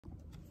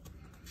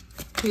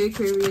Hey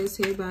Aquarius,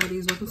 hey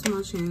baddies, welcome to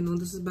my channel.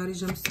 This is Body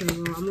Gems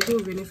Table. I'm gonna do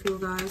a reading for you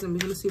guys and we're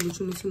gonna see what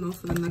you need to know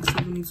for the next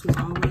 72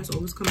 hours.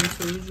 Always coming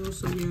towards you.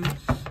 So yeah,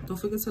 don't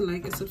forget to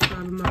like and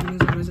subscribe if my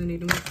readings are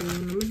resonating with you.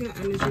 Let me get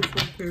energy for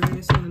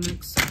Aquarius in the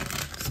next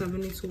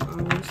 72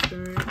 hours.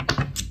 Spirit.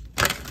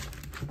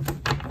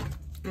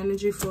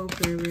 Energy for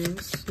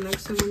Aquarius.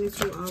 Next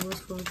 72 hours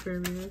for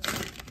Aquarius.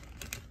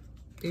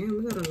 Damn,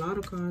 we got a lot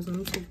of cards. Let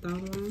me take that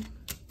one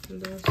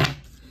and this.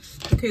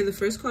 Okay, the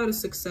first card is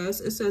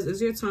success. It says,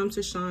 it's your time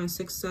to shine.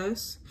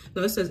 Success.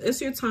 No, it says,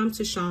 it's your time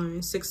to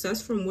shine.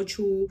 Success from what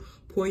you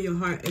pour your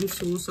heart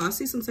into. So I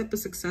see some type of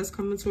success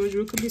coming towards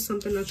you. It could be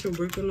something that you're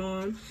working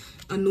on,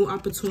 a new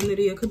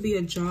opportunity. It could be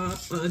a job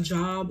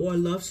or a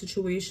love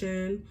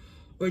situation,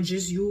 or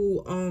just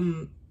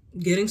you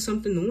getting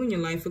something new in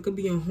your life. It could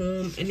be a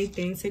home,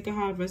 anything. Take it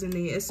how it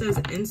resonates. It says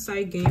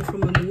insight gained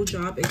from a new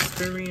job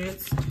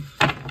experience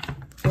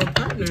or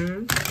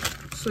partner.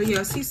 So yeah,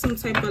 I see some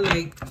type of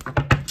like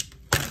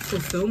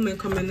fulfillment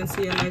coming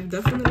into your life.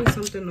 Definitely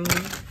something new.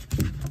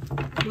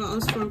 What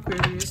else for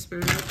Aquarius,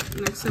 Spirit?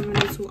 Next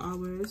 72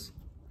 hours.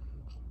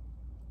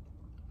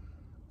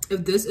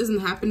 If this isn't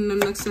happening in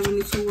the next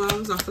 72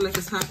 hours, I feel like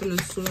it's happening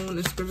soon.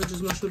 And Spirit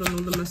just wants you to know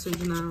the message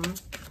now.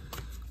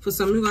 For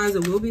some of you guys,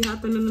 it will be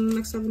happening in the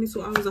next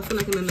 72 hours. I feel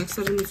like in the next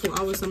 72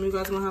 hours, some of you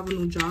guys gonna have a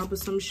new job or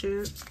some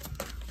shit.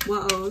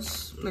 What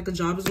else? Like a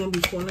job is gonna be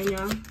calling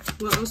y'all.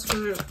 What else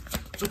for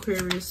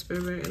Aquarius,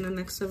 Spirit, in the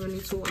next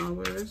 72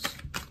 hours?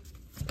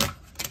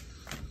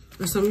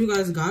 And some of you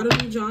guys got a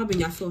new job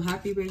and y'all feel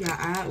happy where y'all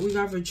at. We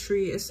got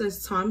retreat. It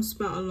says time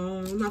spent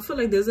alone. I feel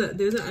like there's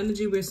an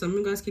energy where some of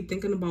you guys keep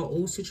thinking about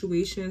old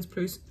situations,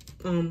 places,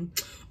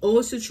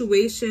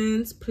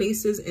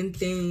 and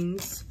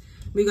things.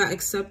 We got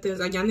acceptance.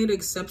 Like y'all need to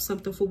accept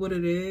something for what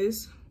it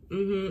is.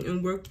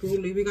 And work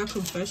brutally. We got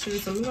confession.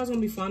 Some of you guys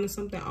gonna be finding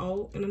something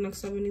out in the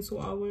next 72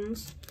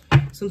 hours.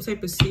 Some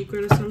type of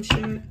secret or some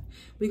shit.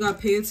 We got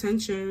pay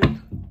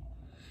attention.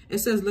 It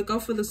says, look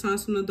out for the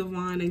signs from the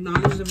divine.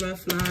 Acknowledge the red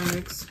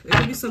flags. It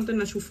could be something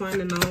that you're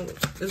finding out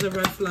is a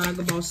red flag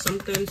about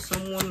something,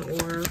 someone,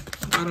 or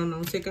I don't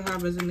know. Take it how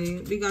it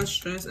resonates. We got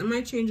stress. It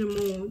might change your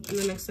mood in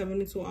the next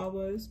 72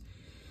 hours.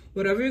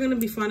 Whatever you're going to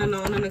be finding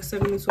out in the next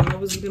 72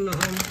 hours is going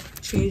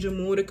to change your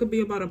mood. It could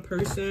be about a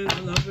person,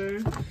 a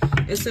lover.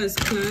 It says,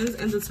 cleanse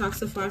and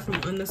detoxify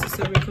from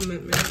unnecessary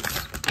commitments.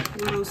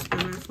 What else,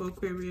 Spirit, for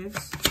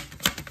Aquarius?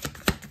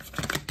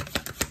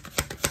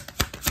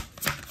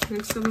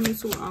 Next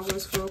 72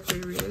 hours for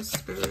Aquarius,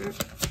 Spirit.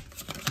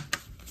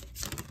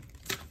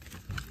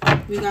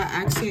 We got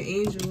ask your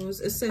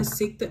angels. It says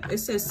seek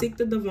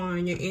the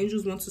divine. Your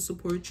angels want to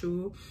support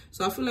you.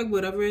 So I feel like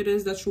whatever it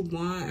is that you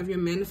want, if you're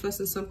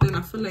manifesting something,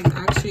 I feel like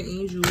ask your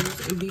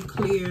angels and be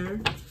clear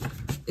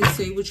and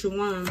say what you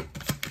want.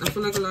 I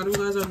feel like a lot of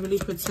you guys are really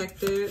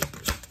protected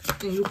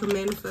and you can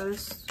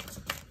manifest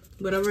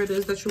whatever it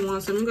is that you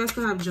want. Some of you guys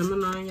can have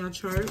Gemini in your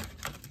chart.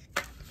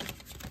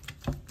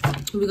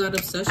 We got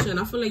obsession.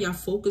 I feel like y'all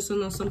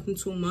focusing on something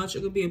too much.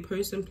 It could be a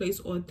person,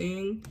 place, or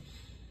thing.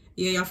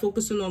 Yeah, y'all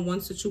focusing on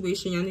one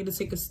situation. Y'all need to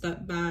take a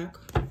step back.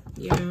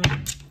 Yeah.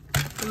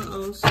 What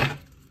else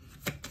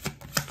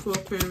for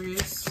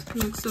Aquarius?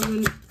 Next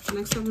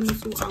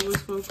 72 hours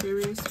for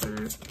Aquarius,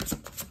 Spirit.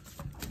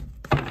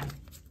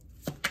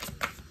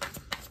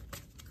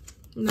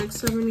 Next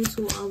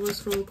 72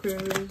 hours for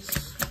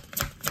Aquarius.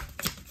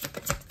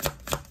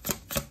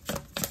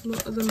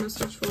 What other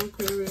message for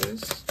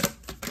Aquarius?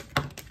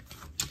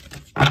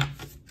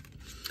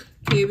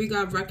 Here we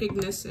got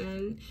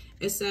recognition.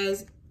 It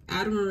says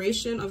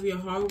admiration of your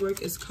hard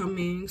work is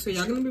coming. So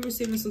y'all gonna be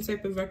receiving some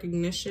type of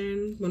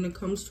recognition when it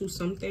comes to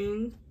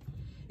something.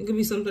 It could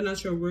be something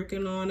that you're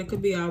working on. It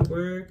could be at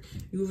work.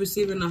 You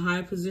receiving a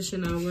high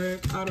position at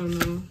work. I don't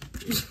know.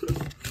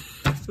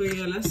 So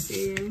yeah, let's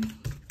see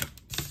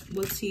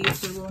what tea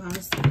Tarot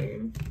has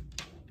today.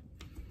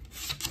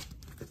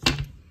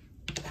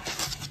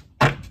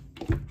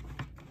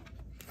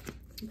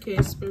 Okay,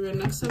 Spirit,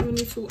 next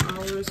 72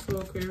 hours for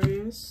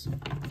Aquarius.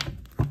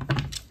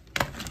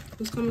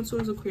 What's coming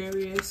towards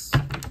Aquarius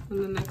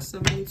in the next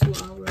 72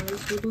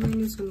 hours? What do we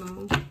need to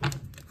know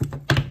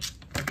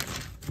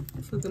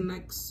for the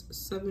next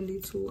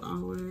 72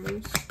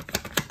 hours?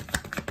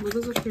 What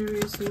does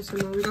Aquarius need to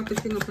know? We got the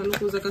King of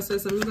Pentacles. Like I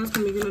said, some of you guys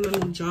can be getting a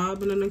new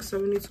job in the next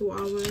 72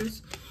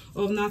 hours.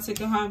 Or if not, take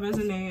it how it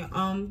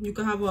resonates. You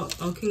could have a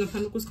King of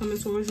Pentacles coming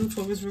towards you,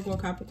 Taurus, Virgo,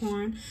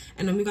 Capricorn.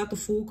 And then we got the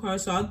Fool card.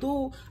 So I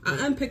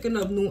am picking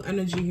up new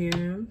energy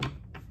here.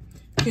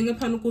 King of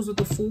Pentacles with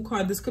the Fool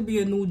card. This could be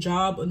a new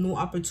job, a new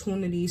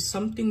opportunity,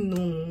 something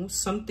new,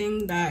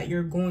 something that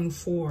you're going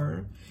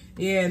for.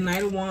 Yeah,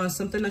 Knight of Wands,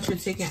 something that you're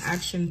taking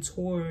action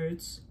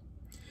towards.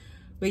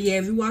 But yeah,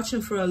 if you're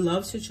watching for a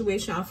love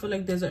situation, I feel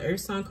like there's an earth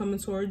sign coming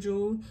towards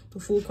you.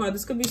 The Fool card.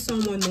 This could be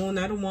someone new.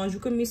 Knight of Wands.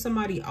 You could meet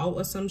somebody out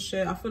or some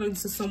shit. I feel like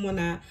this is someone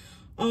that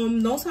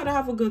knows how to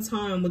have a good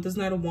time with this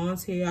Knight of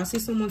Wands here. I see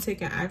someone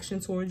taking action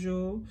towards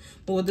you.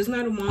 But with this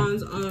Knight of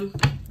Wands,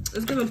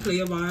 it's gonna play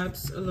your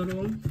vibes a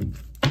little.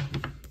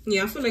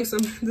 Yeah, I feel like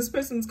this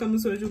person's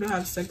coming towards you to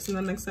have sex in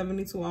the next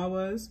 72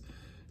 hours.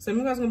 Some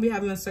of you guys gonna be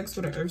having sex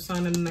with an earth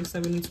sign in the next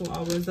 72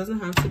 hours. Doesn't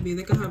have to be.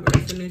 They can have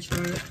earth in their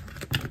chart.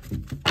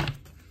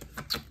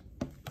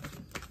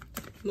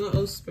 What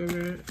else,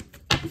 Spirit?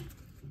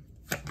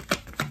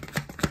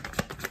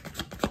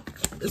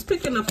 It's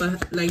picking up a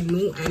like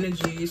new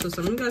energy. So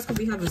some of you guys could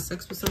be having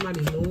sex with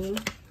somebody new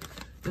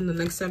in the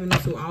next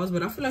 72 hours.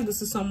 But I feel like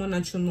this is someone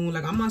that you know.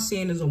 Like, I'm not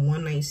saying it's a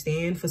one-night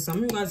stand. For some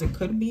of you guys, it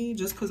could be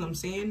just because I'm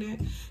saying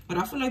it. But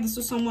I feel like this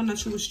is someone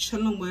that you was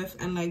chilling with.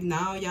 And, like,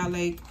 now y'all,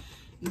 like,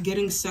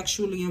 getting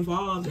sexually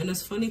involved. And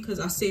it's funny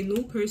because I say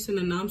new person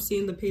and now I'm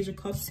seeing the Page of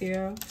Cups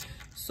here.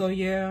 So,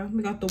 yeah,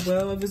 we got the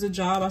Will. If it's a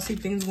job, I see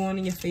things going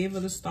in your favor.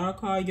 The Star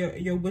card,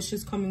 your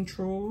wishes coming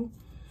true.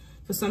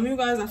 For some of you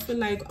guys, I feel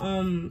like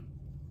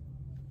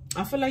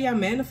y'all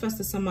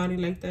manifested somebody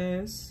like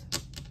this.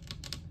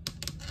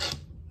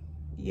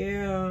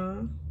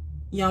 Yeah,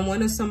 y'all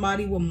wanted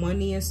somebody with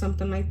money or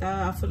something like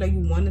that. I feel like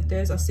you wanted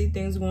this. I see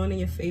things going in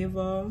your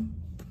favor.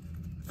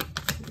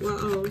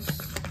 What else?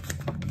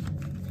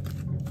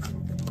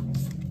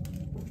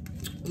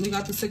 We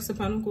got the Six of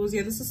Pentacles.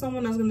 Yeah, this is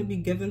someone that's going to be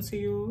given to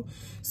you.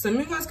 Some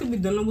of you guys could be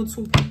dealing with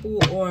two people,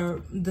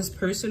 or this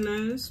person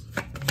is.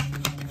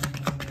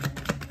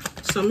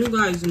 Some of you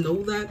guys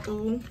know that,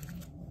 though.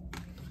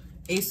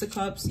 Ace of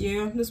Cups.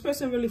 Yeah, this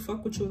person really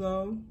fuck with you,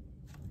 though.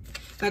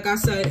 Like I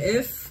said,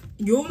 if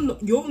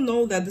you'll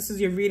know that this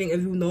is your reading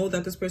if you know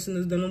that this person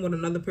is dealing with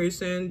another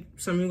person.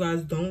 Some of you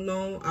guys don't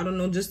know. I don't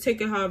know. Just take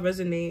it how it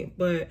resonates.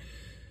 But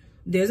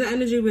there's an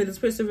energy where this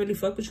person really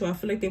fuck with you. I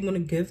feel like they want to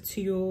give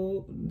to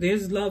you.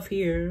 There's love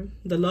here.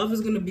 The love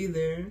is going to be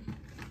there.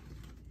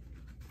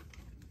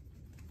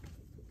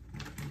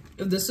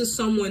 If this is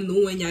someone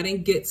new and y'all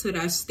didn't get to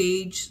that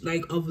stage,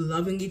 like, of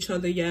loving each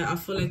other yet, I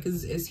feel like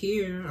it's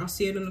here. I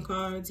see it in the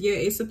cards. Yeah,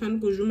 Ace of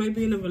Pentacles. You might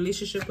be in a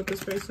relationship with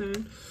this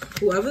person.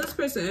 Whoever this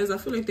person is, I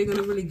feel like they're going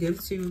to really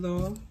give to you,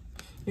 though.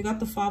 We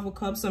got the Five of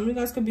Cups. Some of you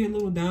guys could be a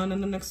little down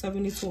in the next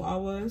 72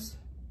 hours.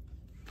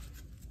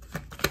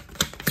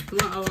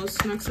 What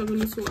else? Next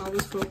 72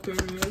 hours for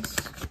Aquarius.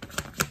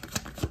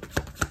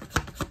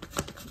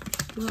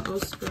 What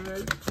else,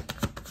 Spirit?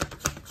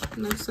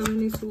 Next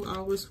 72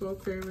 hours for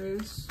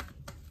Aquarius.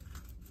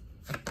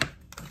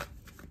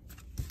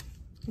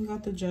 We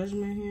got the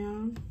Judgment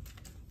here.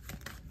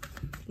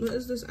 What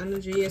is this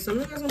energy? Yeah, some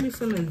of you guys gonna be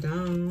feeling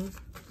down.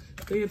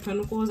 Three of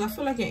Pentacles. I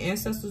feel like your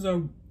ancestors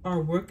are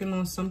working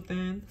on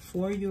something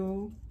for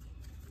you.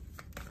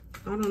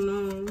 I don't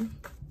know.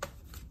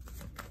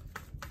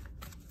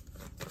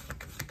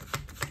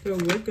 They're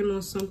working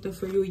on something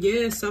for you.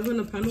 Yeah, Seven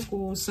of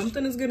Pentacles.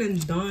 Something is getting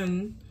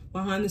done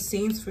behind the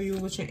scenes for you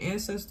with your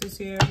ancestors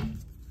here.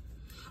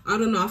 I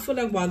don't know. I feel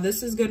like while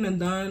this is getting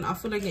done, I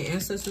feel like your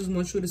ancestors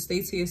want you to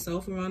stay to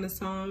yourself around this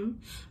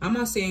time. I'm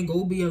not saying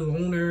go be a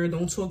loner.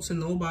 Don't talk to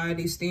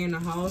nobody. Stay in the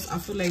house. I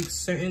feel like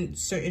certain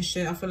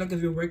shit. I feel like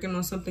if you're working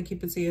on something,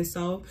 keep it to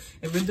yourself.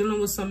 If you're dealing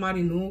with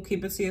somebody new,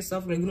 keep it to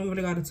yourself. Like, you don't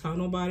really got to tell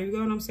nobody. You know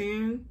what I'm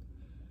saying?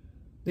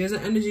 There's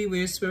an energy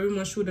where Spirit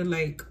wants you to,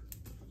 like,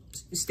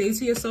 stay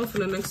to yourself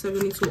in the next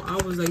 72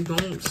 hours. Like,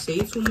 don't say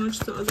too much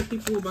to other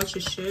people about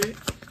your shit.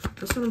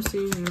 That's what I'm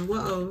seeing here.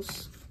 What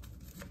else?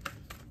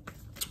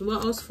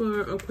 What else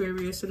for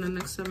Aquarius in the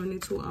next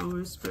 72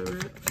 hours,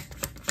 Spirit?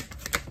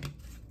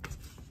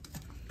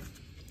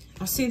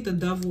 I seen the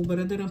Devil, but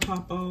it didn't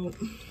pop out.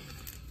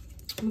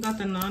 We got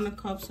the Nine of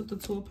Cups with the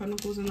Two of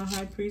Pentacles and the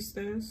High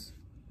Priestess.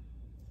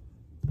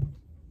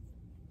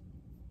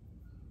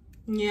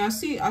 Yeah,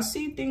 I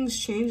see things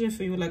changing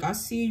for you. Like, I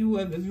see you,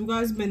 if you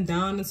guys been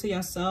down into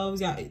yourselves,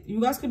 yeah, you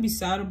guys could be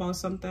sad about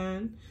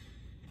something.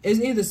 It's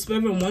either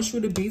Spirit wants you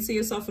to be to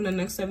yourself in the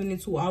next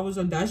 72 hours,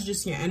 or that's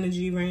just your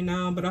energy right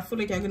now. But I feel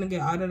like y'all gonna get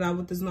out of that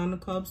with this Nine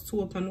of Cups,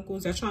 Two of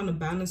Pentacles. Y'all trying to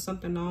balance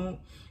something out.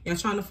 Y'all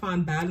trying to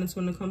find balance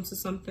when it comes to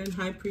something.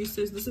 High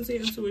Priestess, listen to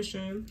your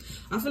intuition.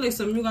 I feel like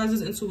some of you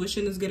guys'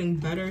 intuition is getting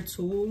better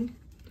too,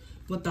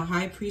 with the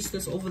High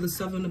Priestess over the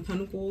Seven of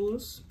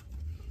Pentacles.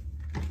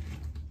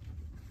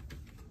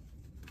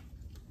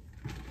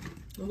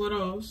 What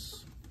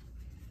else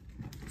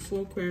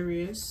for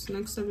Aquarius?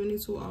 Next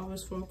 72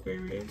 hours for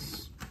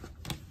Aquarius.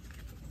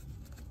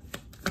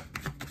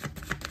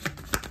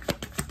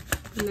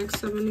 Next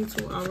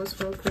 72 hours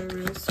for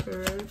Aquarius,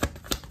 Spirit.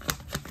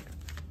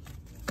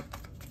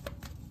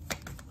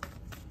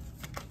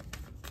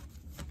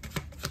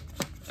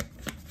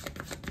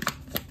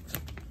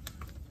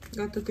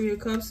 Got the Three of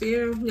Cups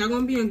here. Y'all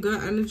gonna be in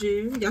good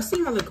energy. Y'all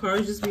see how the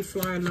cards just be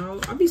flying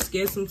out? I be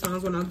scared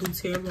sometimes when I do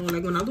tarot.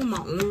 Like, when I do my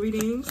own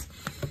readings,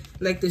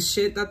 like, the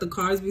shit that the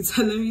cards be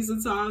telling me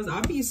sometimes, I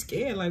be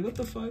scared. Like, what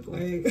the fuck?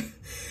 Like,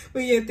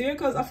 but yeah, Three of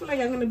Cups, I feel like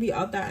y'all gonna be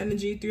out that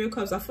energy. Three of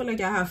Cups, I feel like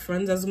y'all have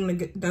friends that's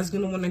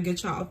gonna wanna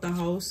get y'all out the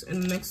house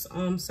in the next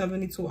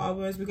 72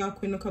 hours. We got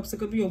Queen of Cups. It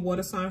could be a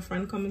water sign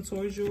friend coming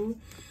towards you.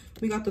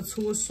 We got the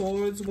Two of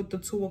Swords with the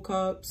Two of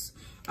Cups.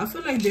 I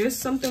feel like there's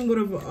something with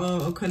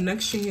a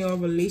connection here, a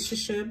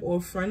relationship or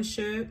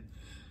friendship.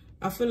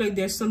 I feel like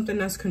there's something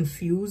that's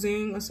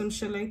confusing or some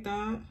shit like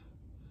that.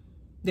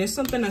 There's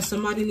something that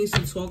somebody needs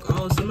to talk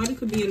out. Somebody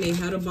could be in their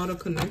head about a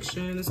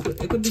connection.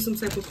 It could be some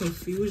type of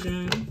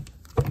confusion.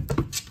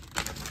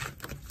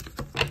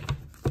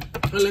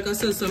 And like I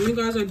said, some of you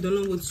guys are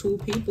dealing with two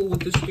people with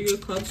this 3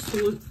 of Cups,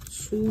 3 of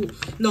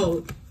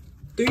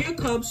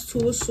Cups,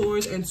 2 of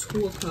Swords, and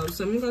 2 of Cups.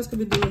 Some of you guys could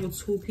be dealing with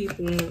 2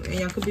 people, and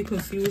y'all could be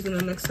confused in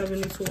the next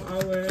 72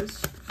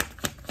 hours.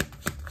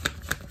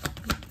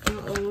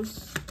 What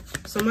else?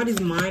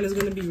 Somebody's mind is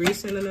going to be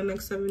racing in the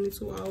next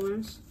 72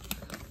 hours.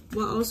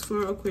 What else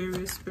for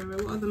Aquarius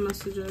Spirit? What other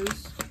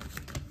messages?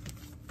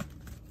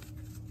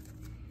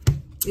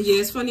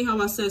 Yeah, it's funny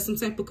how I said some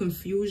type of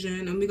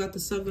confusion, and we got the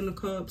 7 of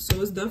Cups, so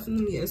it's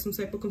definitely some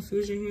type of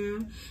confusion here.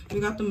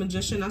 We got the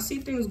Magician. I see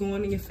things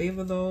going in your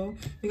favor, though.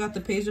 We got the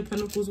Page of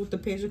Pentacles with the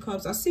Page of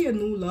Cups. I see a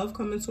new love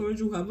coming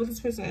towards you. Whoever this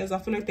person is, I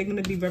feel like they're going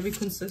to be very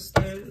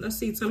consistent. Let's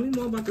see. Tell me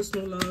more about this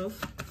new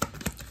love.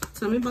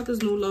 Tell me about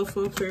this new love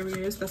for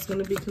Aquarius that's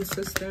going to be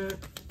consistent.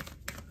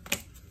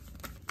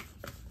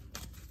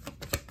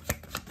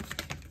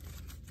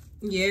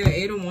 Yeah,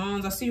 8 of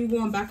Wands. I see you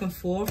going back and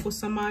forth with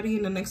somebody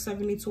in the next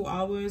 72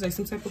 hours. Like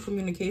some type of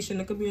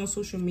communication. It could be on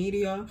social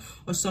media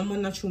or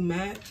someone that you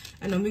met.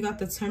 And then we got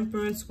the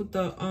Temperance with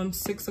the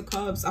 6 of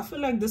Cups. I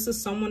feel like this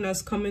is someone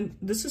that's coming.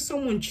 This is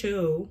someone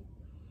chill.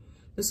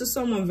 This is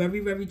someone very,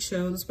 very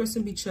chill. This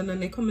person be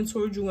chilling. They coming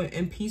towards you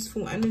in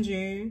peaceful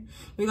energy.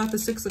 We got the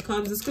 6 of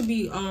Cups. This could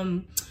be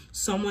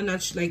someone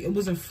that's like, it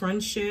was a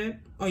friendship,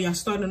 or y'all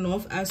starting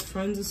off as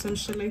friends or some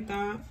shit like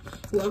that.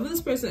 Whoever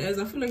this person is,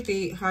 I feel like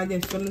they hide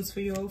their feelings for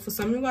you. For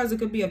some of you guys, it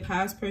could be a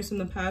past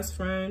person, a past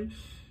friend.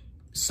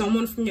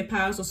 Someone from your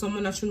past or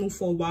someone that you knew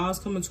for a while is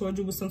coming towards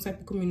you with some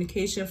type of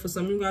communication. For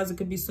some of you guys, it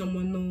could be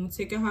someone new.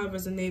 Take it how it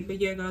resonates. But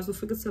yeah, guys, don't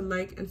forget to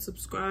like and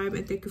subscribe.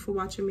 And thank you for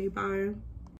watching me. Bye.